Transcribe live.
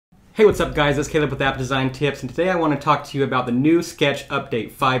Hey, what's up guys? It's Caleb with App Design Tips, and today I want to talk to you about the new Sketch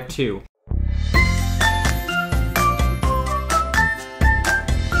Update 5.2.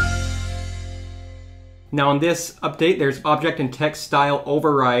 Now in this update, there's object and text style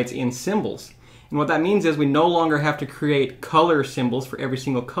overrides in symbols. And what that means is we no longer have to create color symbols for every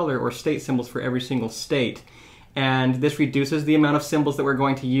single color or state symbols for every single state. And this reduces the amount of symbols that we're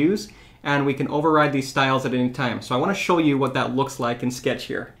going to use, and we can override these styles at any time. So I want to show you what that looks like in Sketch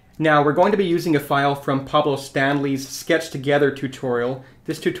here. Now we're going to be using a file from Pablo Stanley's Sketch Together tutorial.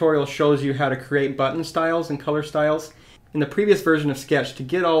 This tutorial shows you how to create button styles and color styles. In the previous version of Sketch, to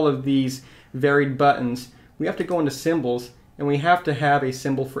get all of these varied buttons, we have to go into symbols, and we have to have a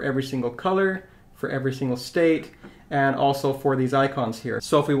symbol for every single color, for every single state, and also for these icons here.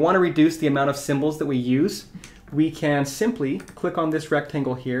 So if we want to reduce the amount of symbols that we use, we can simply click on this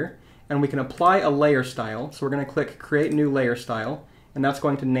rectangle here, and we can apply a layer style. So we're going to click Create New Layer Style, and that's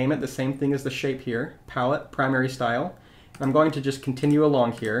going to name it the same thing as the shape here, Palette, Primary Style. And I'm going to just continue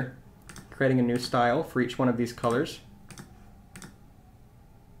along here, creating a new style for each one of these colors.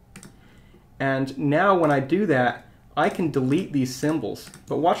 And now when I do that, I can delete these symbols.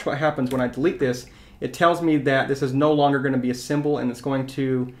 But watch what happens when I delete this. It tells me that this is no longer going to be a symbol, and it's going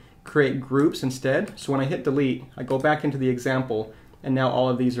to create groups instead. So when I hit delete, I go back into the example, and now all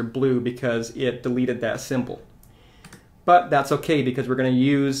of these are blue because it deleted that symbol. But that's okay because we're going to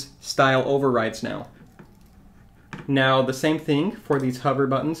use style overrides now. Now the same thing for these hover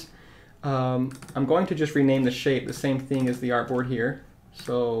buttons. I'm going to just rename the shape the same thing as the artboard here.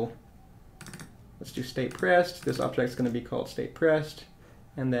 So let's do state pressed. This object is going to be called state pressed.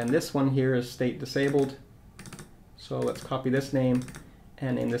 And then this one here is state disabled. So let's copy this name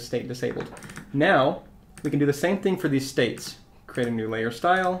and name this state disabled. Now we can do the same thing for these states. Create a new layer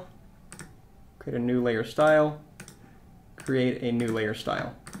style, create a new layer style, create a new layer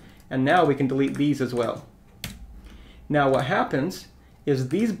style. And now we can delete these as well. Now what happens is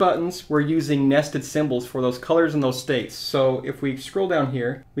these buttons, we're using nested symbols for those colors and those states. So if we scroll down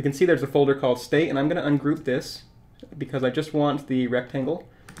here, we can see there's a folder called state, and I'm going to ungroup this because I just want the rectangle.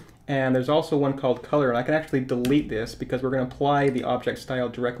 And there's also one called color, and I can actually delete this because we're going to apply the object style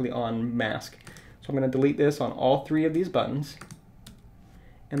directly on mask. So I'm going to delete this on all three of these buttons,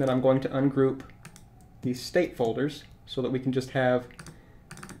 and then I'm going to ungroup these state folders so that we can just have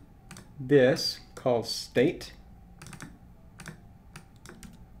this called state.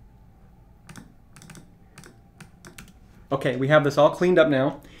 Okay, we have this all cleaned up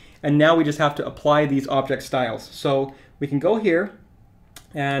now, and now we just have to apply these object styles. So we can go here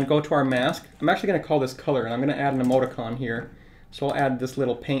and go to our mask. I'm actually going to call this color, and I'm going to add an emoticon here. So I'll add this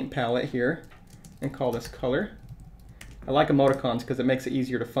little paint palette here and call this color. I like emoticons because it makes it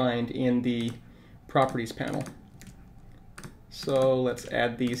easier to find in the properties panel. So let's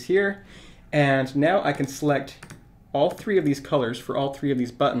add these here, and now I can select all three of these colors for all three of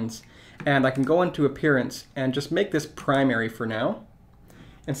these buttons, and I can go into appearance and just make this primary for now.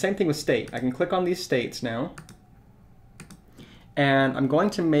 And same thing with state. I can click on these states now, and I'm going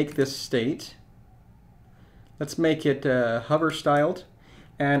to make this state, let's make it hover styled,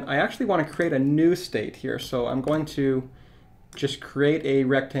 and I actually want to create a new state here. So I'm going to just create a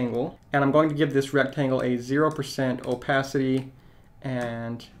rectangle, and I'm going to give this rectangle a 0% opacity,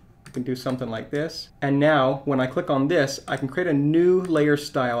 and we can do something like this. And now when I click on this, I can create a new layer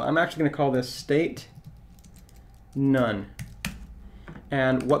style. I'm actually going to call this state none.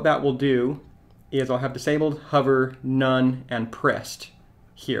 And what that will do is I'll have disabled, hover, none, and pressed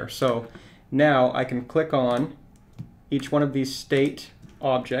here. So now I can click on each one of these state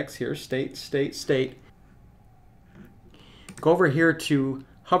objects here, state, state, state. Go over here to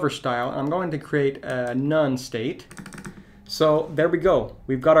hover style, and I'm going to create a none state. So there we go.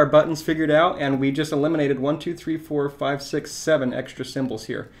 We've got our buttons figured out, and we just eliminated 1, 2, 3, 4, 5, 6, 7 extra symbols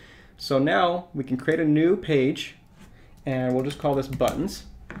here. So now we can create a new page, and we'll just call this buttons.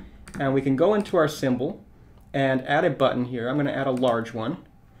 And we can go into our symbol and add a button here. I'm going to add a large one,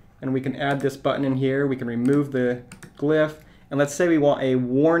 and we can add this button in here. We can remove the glyph, and let's say we want a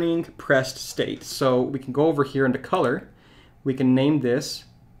warning pressed state. So we can go over here into color. We can name this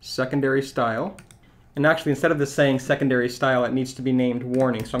secondary style. And actually, instead of this saying secondary style, it needs to be named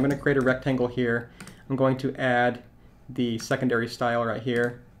warning. So I'm going to create a rectangle here. I'm going to add the secondary style right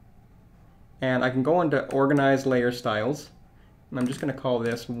here. And I can go into organize layer styles. And I'm just going to call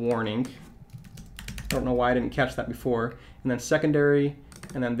this warning. I don't know why I didn't catch that before. And then secondary,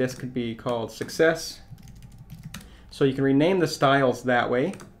 and then this could be called success. So you can rename the styles that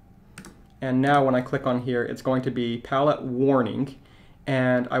way. And now when I click on here, it's going to be palette warning,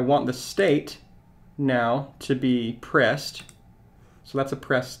 and I want the state now to be pressed. So that's a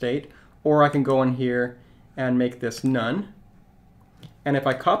press state. Or I can go in here and make this none. And if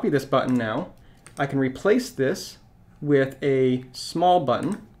I copy this button now, I can replace this with a small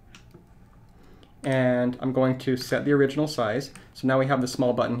button. And I'm going to set the original size. So now we have the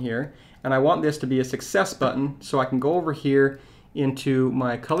small button here. And I want this to be a success button, so I can go over here into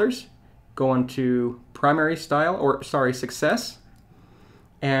my colors, go into primary style, or sorry, success.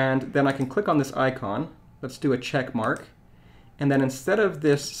 And then I can click on this icon. Let's do a check mark. And then instead of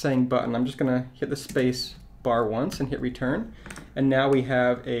this saying button, I'm just going to hit the space bar once and hit return. And now we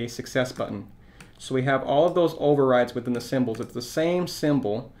have a success button. So we have all of those overrides within the symbols. It's the same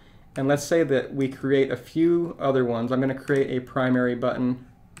symbol. And let's say that we create a few other ones. I'm going to create a primary button,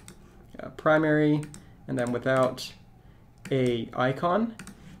 primary, and then without a icon.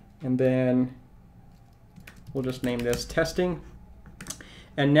 And then we'll just name this testing.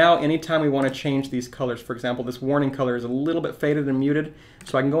 And now anytime we want to change these colors, for example, this warning color is a little bit faded and muted,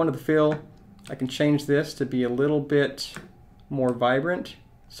 so I can go into the fill, I can change this to be a little bit more vibrant,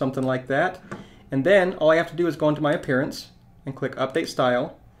 something like that. And then all I have to do is go into my appearance and click update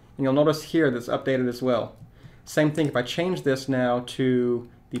style, and you'll notice here that it's updated as well. Same thing if I change this now to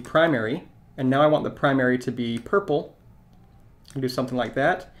the primary, and now I want the primary to be purple, I can do something like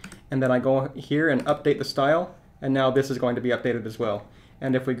that, and then I go here and update the style, and now this is going to be updated as well.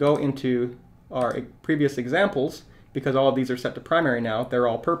 And if we go into our previous examples, because all of these are set to primary now, they're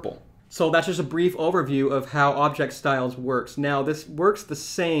all purple. So that's just a brief overview of how object styles works. Now this works the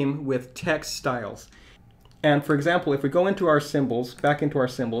same with text styles. And for example, if we go into our symbols, back into our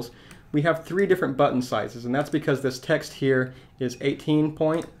symbols, we have 3 different button sizes, and that's because this text here is 18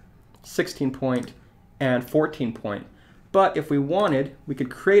 point, 16 point, and 14 point. But if we wanted, we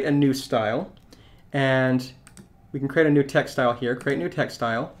could create a new style, and we can create a new text style here, create new text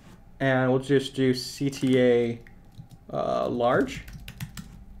style, and we'll just do CTA large.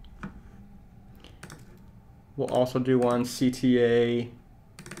 We'll also do one CTA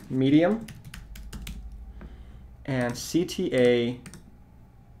medium and CTA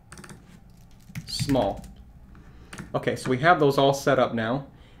small. Okay, so we have those all set up now,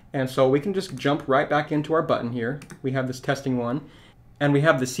 and so we can just jump right back into our button here. We have this testing one. And we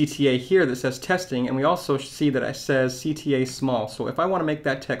have the CTA here that says testing, and we also see that it says CTA small. So if I want to make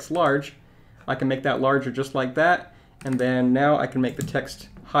that text large, I can make that larger just like that, and then now I can make the text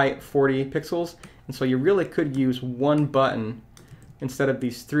height 40 pixels. And so you really could use one button instead of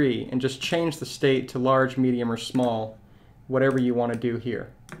these 3 and just change the state to large, medium, or small, whatever you want to do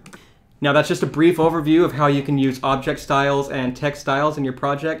here. Now that's just a brief overview of how you can use object styles and text styles in your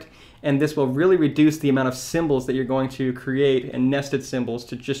project. And this will really reduce the amount of symbols that you're going to create and nested symbols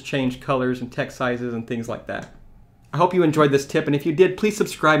to just change colors and text sizes and things like that. I hope you enjoyed this tip, and if you did, please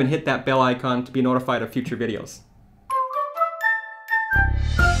subscribe and hit that bell icon to be notified of future videos.